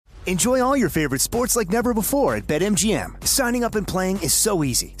Enjoy all your favorite sports like never before at BetMGM. Signing up and playing is so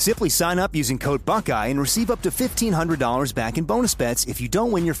easy. Simply sign up using code Buckeye and receive up to $1,500 back in bonus bets if you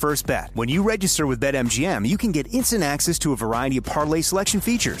don't win your first bet. When you register with BetMGM, you can get instant access to a variety of parlay selection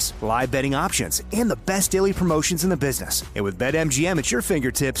features, live betting options, and the best daily promotions in the business. And with BetMGM at your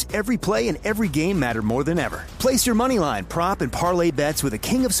fingertips, every play and every game matter more than ever. Place your moneyline, prop, and parlay bets with the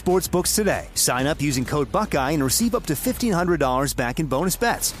king of sportsbooks today. Sign up using code Buckeye and receive up to $1,500 back in bonus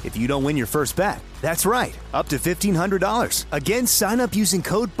bets if you don't win your first bet. That's right, up to $1,500. Again, sign up using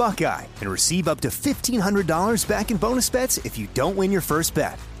code Buckeye and receive up to $1,500 back in bonus bets if you don't win your first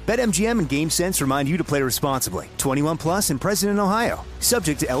bet. BetMGM and GameSense remind you to play responsibly. 21 plus and present in Ohio.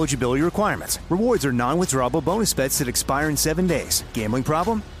 Subject to eligibility requirements. Rewards are non-withdrawable bonus bets that expire in 7 days. Gambling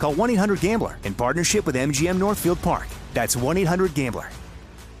problem? Call 1-800-GAMBLER in partnership with MGM Northfield Park. That's 1-800-GAMBLER.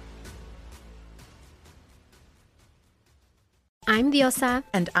 I'm Diosa.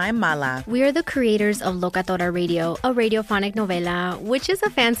 And I'm Mala. We are the creators of Locatora Radio, a radiophonic novela, which is a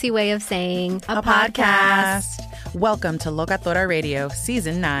fancy way of saying a podcast. Welcome to Locatora Radio,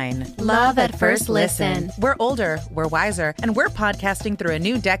 Season 9. Love at First Listen. We're older, we're wiser, and we're podcasting through a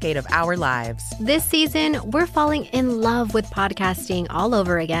new decade of our lives. This season, we're falling in love with podcasting all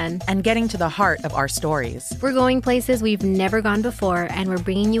over again. And getting to the heart of our stories. We're going places we've never gone before, and we're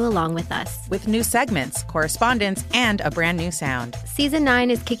bringing you along with us. With new segments, correspondence, and a brand new sound. Season 9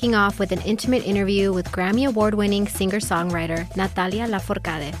 is kicking off with an intimate interview with Grammy Award-winning singer-songwriter Natalia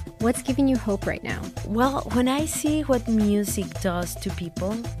Lafourcade. What's giving you hope right now? Well, when I see what music does to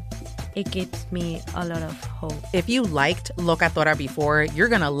people, it gives me a lot of hope. If you liked Locatora before, you're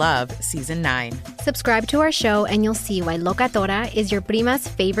going to love Season 9. Subscribe to our show and you'll see why Locatora is your prima's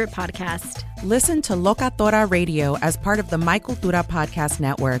favorite podcast. Listen to Locatora Radio as part of the My Cultura Podcast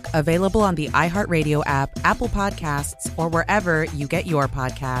Network, available on the iHeartRadio app, Apple Podcasts, or wherever you get your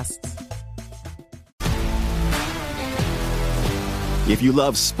podcasts. If you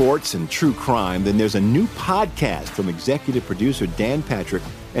love sports and true crime, then there's a new podcast from executive producer Dan Patrick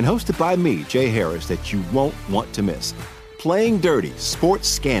and hosted by me, Jay Harris, that you won't want to miss. Playing Dirty: Sports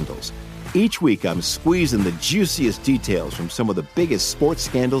Scandals. Each week, I'm squeezing the juiciest details from some of the biggest sports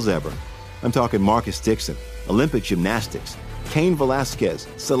scandals ever. I'm talking Marcus Dixon, Olympic gymnastics, Cain Velasquez,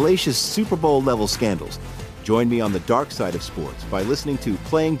 salacious Super Bowl-level scandals. Join me on the dark side of sports by listening to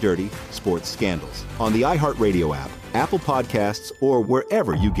Playing Dirty: Sports Scandals on the iHeartRadio app, Apple Podcasts, or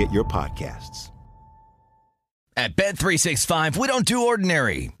wherever you get your podcasts. At Bet365, we don't do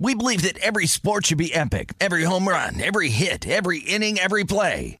ordinary. We believe that every sport should be epic. Every home run, every hit, every inning, every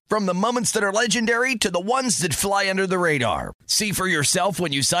play. From the moments that are legendary to the ones that fly under the radar. See for yourself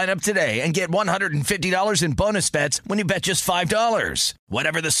when you sign up today and get $150 in bonus bets when you bet just $5.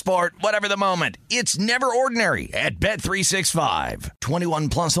 Whatever the sport, whatever the moment, it's never ordinary at Bet365. 21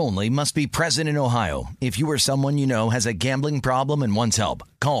 plus only. Must be present in Ohio. If you or someone you know has a gambling problem and wants help,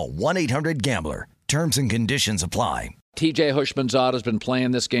 call 1-800-GAMBLER. Terms and conditions apply. TJ Houshmandzadeh has been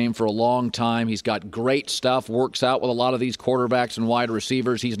playing this game for a long time. He's got great stuff, works out with a lot of these quarterbacks and wide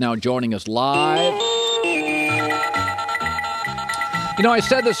receivers. He's now joining us live. You know, I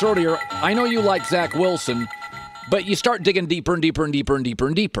said this earlier. I know you like Zach Wilson, but you start digging deeper and deeper and deeper and deeper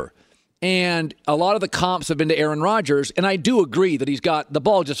and deeper. And a lot of the comps have been to Aaron Rodgers, and I do agree that the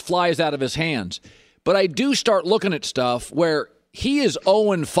ball just flies out of his hands. But I do start looking at stuff where he is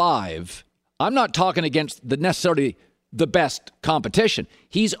 0-5. I'm not talking against necessarily the best competition.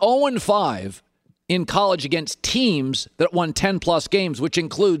 He's 0-5 in college against teams that won 10-plus games, which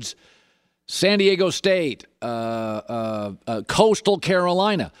includes San Diego State, Coastal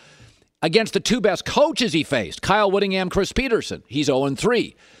Carolina. Against the two best coaches he faced, Kyle Whittingham, Chris Peterson, he's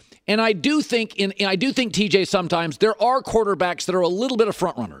 0-3. And I do think, TJ, sometimes there are quarterbacks that are a little bit of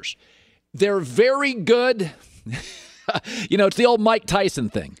front runners. They're very good. It's the old Mike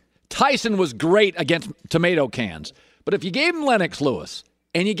Tyson thing. Tyson was great against tomato cans. But if you gave him Lennox Lewis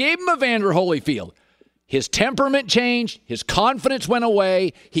and you gave him Evander Holyfield, his temperament changed, his confidence went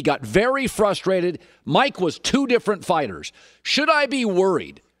away, he got very frustrated. Mike was two different fighters. Should I be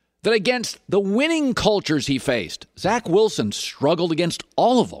worried that against the winning cultures he faced, Zach Wilson struggled against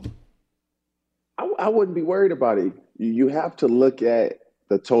all of them? I wouldn't be worried about it. You have to look at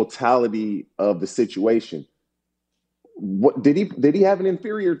the totality of the situation. What did he have an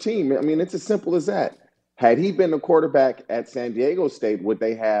inferior team? I mean, it's as simple as that. Had he been the quarterback at San Diego State, would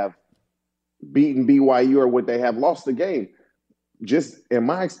they have beaten BYU or would they have lost the game? Just in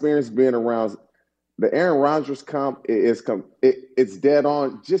my experience being around the Aaron Rodgers comp, it's dead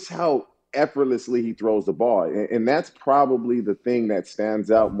on just how effortlessly he throws the ball. And that's probably the thing that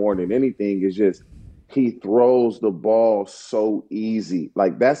stands out more than anything is just he throws the ball so easy.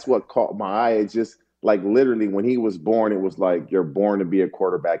 Like, that's what caught my eye. It's just like literally when he was born, it was like you're born to be a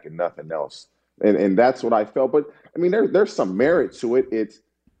quarterback and nothing else. And that's what I felt. But I mean, there's some merit to it. It's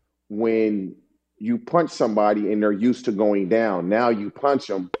when you punch somebody and they're used to going down. Now you punch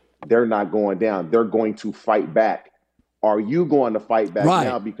them, they're not going down. They're going to fight back. Are you going to fight back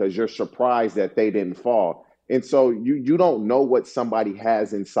now because you're surprised that they didn't fall? And so you don't know what somebody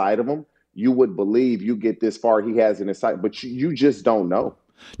has inside of them. You would believe you get this far, he has it inside, but you just don't know.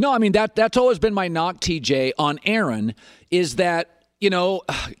 No, I mean, that's always been my knock, TJ, on Aaron, is that, you know,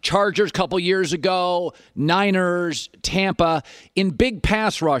 Chargers a couple years ago, Niners, Tampa, in big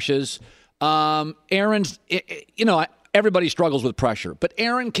pass rushes, Aaron's, you know, everybody struggles with pressure, but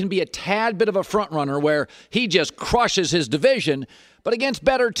Aaron can be a tad bit of a front runner where he just crushes his division. But against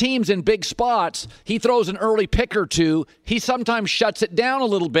better teams in big spots, he throws an early pick or two. He sometimes shuts it down a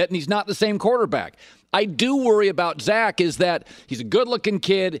little bit, and he's not the same quarterback. I do worry about Zach is that he's a good-looking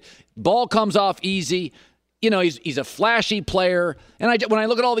kid. Ball comes off easy. You know, he's a flashy player. And when I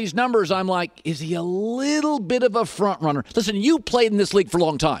look at all these numbers, I'm like, is he a little bit of a front runner? Listen, you played in this league for a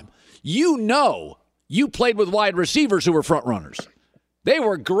long time. You know you played with wide receivers who were front runners. They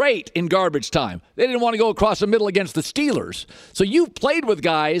were great in garbage time. They didn't want to go across the middle against the Steelers. So you played with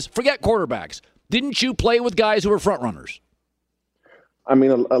guys, forget quarterbacks. Didn't you play with guys who were front runners? I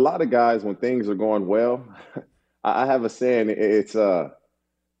mean, a lot of guys, when things are going well, I have a saying, it's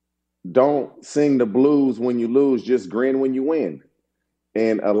don't sing the blues when you lose, just grin when you win.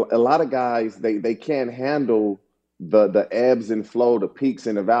 And a lot of guys, they can't handle the ebbs and flow, the peaks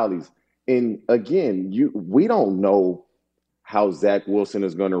and the valleys. And again, we don't know how Zach Wilson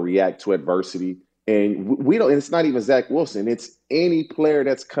is going to react to adversity. And we don't, and it's not even Zach Wilson. It's any player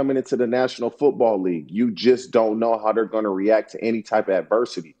that's coming into the National Football League. You just don't know how they're going to react to any type of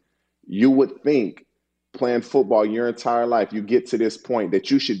adversity. You would think playing football your entire life, you get to this point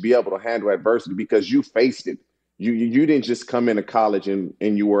that you should be able to handle adversity because you faced it. You didn't just come into college and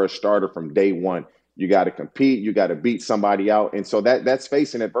you were a starter from day one. You got to compete. You got to beat somebody out. And so that's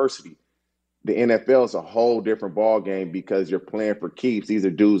facing adversity. The NFL is a whole different ball game because you're playing for keeps. These are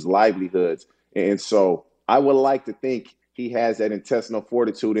dudes' livelihoods. And so I would like to think he has that intestinal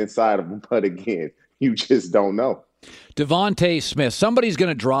fortitude inside of him. But again, you just don't know. DeVonta Smith, somebody's going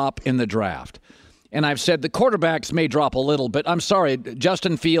to drop in the draft. And I've said the quarterbacks may drop a little, but I'm sorry,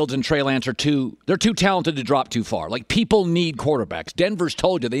 Justin Fields and Trey Lance are too talented to drop too far. Like, people need quarterbacks. Denver's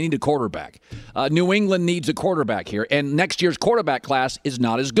told you they need a quarterback. New England needs a quarterback here, and next year's quarterback class is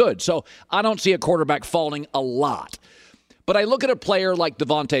not as good. So I don't see a quarterback falling a lot. But I look at a player like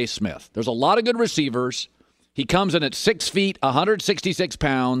DeVonta Smith. There's a lot of good receivers. He comes in at 6 feet, 166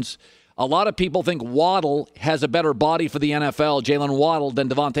 pounds. A lot of people think Waddle has a better body for the NFL, Jalen Waddle, than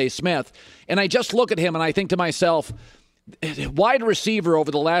DeVonta Smith. And I just look at him and I think to myself, wide receiver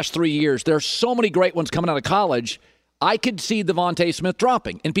over the last 3 years, there's so many great ones coming out of college. I could see DeVonta Smith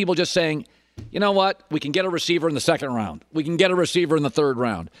dropping. And people just saying, you know what? We can get a receiver in the second round. We can get a receiver in the third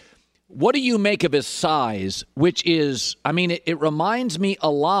round. What do you make of his size, which is, I mean, it reminds me a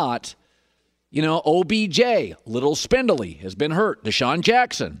lot. You know, OBJ, little spindly, has been hurt. Deshaun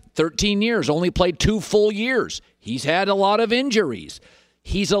Jackson, 13 years, only played 2 full years. He's had a lot of injuries.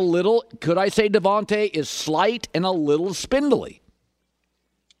 He's a little, could I say DeVonta is slight and a little spindly?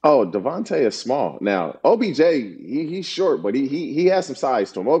 Oh, DeVonta is small. Now, OBJ, he's short, but he has some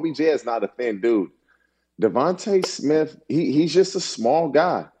size to him. OBJ is not a thin dude. DeVonta Smith, he's just a small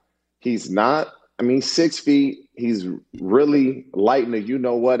guy. He's not, I mean, 6 feet. He's really light in the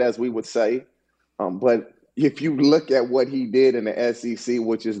you-know-what, as we would say. But if you look at what he did in the SEC,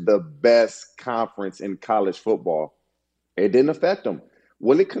 which is the best conference in college football, it didn't affect him.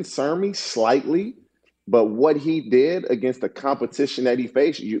 Will it concern me slightly? But what he did against the competition that he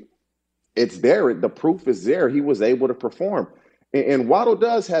faced, it's there. The proof is there. He was able to perform. And Waddle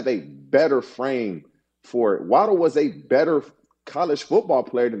does have a better frame for it. Waddle was a better college football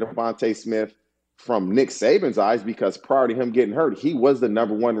player than DeVonta Smith from Nick Saban's eyes, because prior to him getting hurt, he was the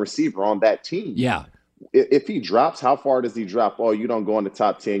number one receiver on that team. Yeah. If he drops, how far does he drop? Oh, you don't go in the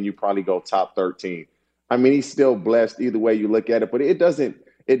top 10. You probably go top 13. I mean, he's still blessed either way you look at it, but it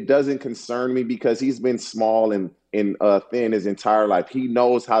doesn't concern me because he's been small and thin his entire life. He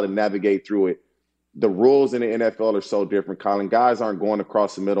knows how to navigate through it. The rules in the NFL are so different, Colin. Guys aren't going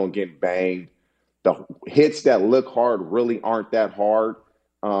across the middle and getting banged. The hits that look hard really aren't that hard.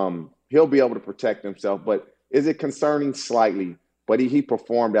 He'll be able to protect himself, but is it concerning? Slightly. But he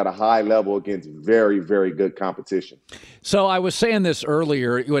performed at a high level against very, very good competition. So I was saying this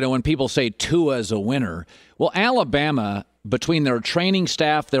earlier, you know, when people say Tua is a winner. Well, Alabama between their training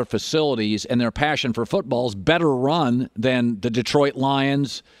staff, their facilities, and their passion for football is better run than the Detroit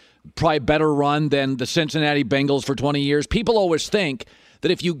Lions, probably better run than the Cincinnati Bengals for 20 years. People always think that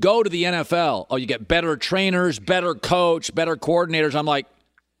if you go to the NFL, you get better trainers, better coach, better coordinators. I'm like,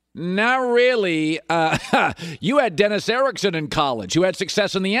 not really. You had Dennis Erickson in college, who had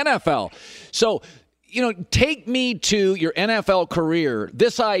success in the NFL. So, take me to your NFL career,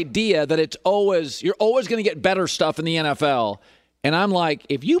 this idea that you're always going to get better stuff in the NFL. And I'm like,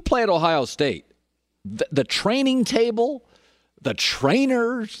 if you play at Ohio State, the training table, the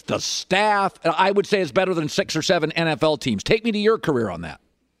trainers, the staff, I would say is better than 6 or 7 NFL teams. Take me to your career on that.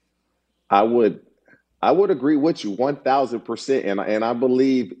 I would agree with you 1,000%. And I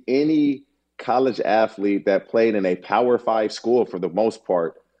believe any college athlete that played in a Power 5 school, for the most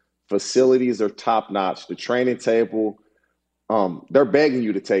part, facilities are top-notch. The training table, they're begging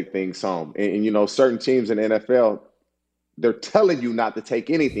you to take things home. And certain teams in the NFL, they're telling you not to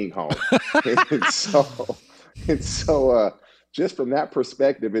take anything home. and so just from that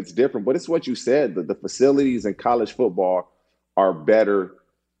perspective, it's different. But it's what you said. The facilities in college football are better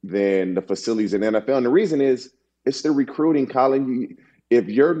than the facilities in the NFL. And the reason is it's the recruiting, Colin. If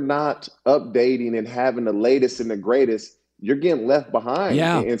you're not updating and having the latest and the greatest, you're getting left behind.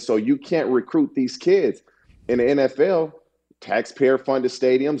 Yeah. And so you can't recruit these kids. In the NFL, taxpayer-funded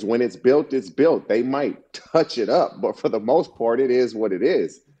stadiums, when it's built, it's built. They might touch it up, but for the most part, it is what it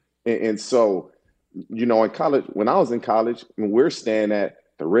is. And so, in college, when I was in college, we're staying at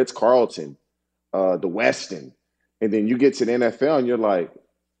the Ritz-Carlton, the Westin, and then you get to the NFL and you're like,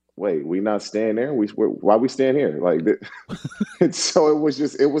 wait, we not staying there? Why we staying here? And so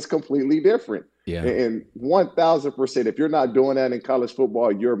it was completely different. Yeah. And 1,000%, if you're not doing that in college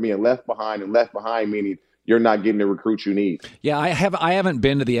football, you're being left behind, and left behind meaning you're not getting the recruits you need. Yeah, I haven't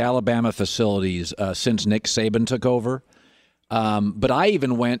been to the Alabama facilities since Nick Saban took over. But I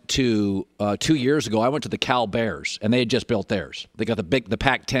even went to 2 years ago. I went to the Cal Bears, and they had just built theirs. They got the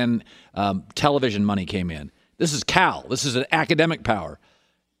Pac-10 television money came in. This is Cal. This is an academic power.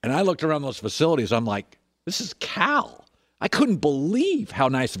 And I looked around those facilities. I'm like, this is Cal. I couldn't believe how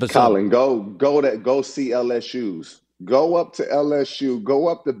nice the facility. Colin, go see LSU's. Go up to LSU. Go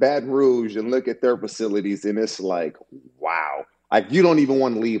up to Baton Rouge and look at their facilities, and it's like, wow. You don't even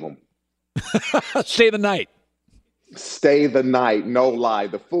want to leave them. Stay the night. Stay the night. No lie.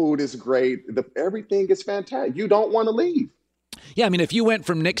 The food is great. Everything is fantastic. You don't want to leave. Yeah, if you went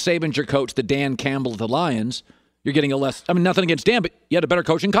from Nick Saban, your coach, to Dan Campbell at the Lions, you're getting nothing against Dan, but you had a better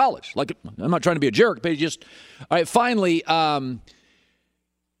coach in college. I'm not trying to be a jerk, but all right, finally,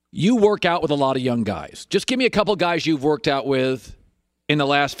 you work out with a lot of young guys. Just give me a couple guys you've worked out with in the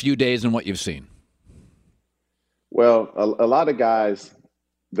last few days and what you've seen. Well, a lot of guys,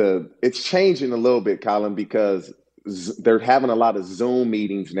 it's changing a little bit, Colin, because they're having a lot of Zoom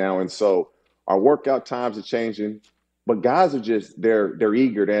meetings now. And so our workout times are changing, but guys are they're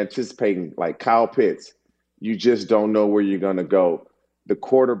eager. They're anticipating, like Kyle Pitts. You just don't know where you're going to go. The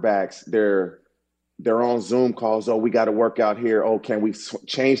quarterbacks, they're on Zoom calls. Oh, we got to work out here. Oh, can we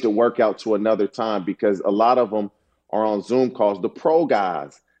change the workout to another time? Because a lot of them are on Zoom calls. The pro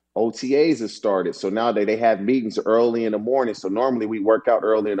guys, OTAs have started. So now they have meetings early in the morning. So normally we work out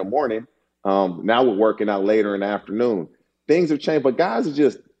early in the morning. Now we're working out later in the afternoon. Things have changed, but guys are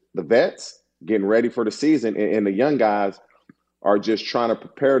just the vets getting ready for the season. And the young guys are just trying to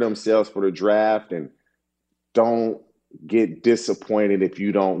prepare themselves for the draft. And don't get disappointed if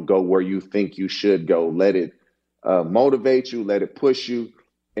you don't go where you think you should go. Let it motivate you. Let it push you.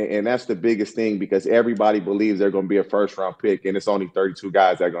 And that's the biggest thing, because everybody believes they're going to be a first-round pick, and it's only 32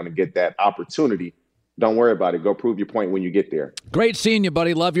 guys that are going to get that opportunity. Don't worry about it. Go prove your point when you get there. Great seeing you,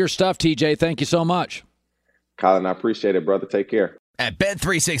 buddy. Love your stuff, TJ. Thank you so much. Colin, I appreciate it, brother. Take care. At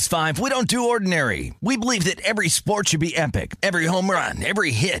Bet365, we don't do ordinary. We believe that every sport should be epic. Every home run,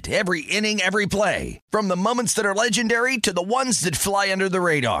 every hit, every inning, every play. From the moments that are legendary to the ones that fly under the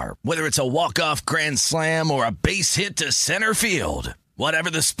radar. Whether it's a walk-off grand slam or a base hit to center field.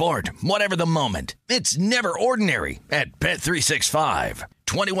 Whatever the sport, whatever the moment. It's never ordinary at Bet365.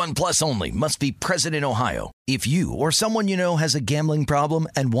 21 plus only. Must be present in Ohio. If you or someone you know has a gambling problem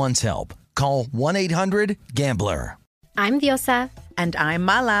and wants help, call 1-800-GAMBLER. I'm Diosa. And I'm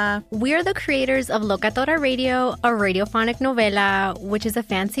Mala. We're the creators of Locatora Radio, a radiophonic novela, which is a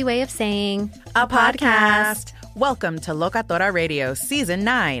fancy way of saying a podcast. Welcome to Locatora Radio Season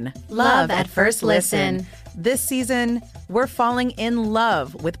 9. Love at First Listen. This season, We're falling in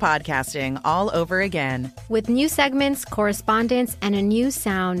love with podcasting all over again. With new segments, correspondence, and a new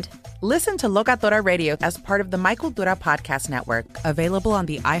sound. Listen to Locatora Radio as part of the Michael Dura Podcast Network, available on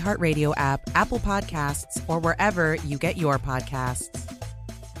the iHeartRadio app, Apple Podcasts, or wherever you get your podcasts.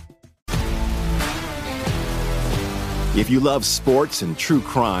 If you love sports and true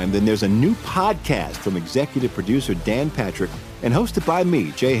crime, then there's a new podcast from executive producer Dan Patrick and hosted by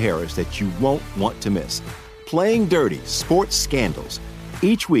me, Jay Harris, that you won't want to miss. Playing Dirty: Sports Scandals.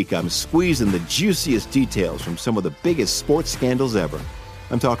 Each week, I'm squeezing the juiciest details from some of the biggest sports scandals ever.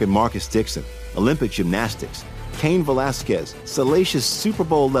 I'm talking Marcus Dixon, Olympic gymnastics, Cain Velasquez, salacious Super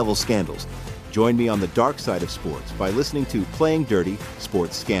Bowl-level scandals. Join me on the dark side of sports by listening to Playing Dirty: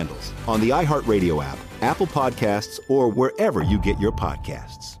 Sports Scandals on the iHeartRadio app, Apple Podcasts, or wherever you get your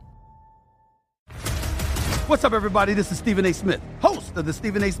podcasts. What's up, everybody? This is Stephen A. Smith, host of the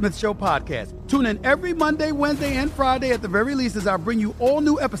Stephen A. Smith Show podcast. Tune in every Monday, Wednesday, and Friday at the very least as I bring you all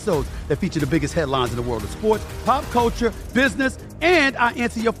new episodes that feature the biggest headlines in the world of sports, pop culture, business, and I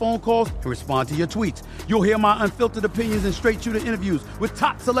answer your phone calls and respond to your tweets. You'll hear my unfiltered opinions and straight-shooter interviews with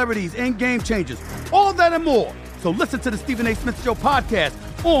top celebrities and game changers. All that and more. So listen to the Stephen A. Smith Show podcast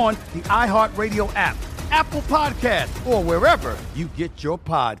on the iHeartRadio app, Apple Podcasts, or wherever you get your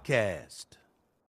podcasts.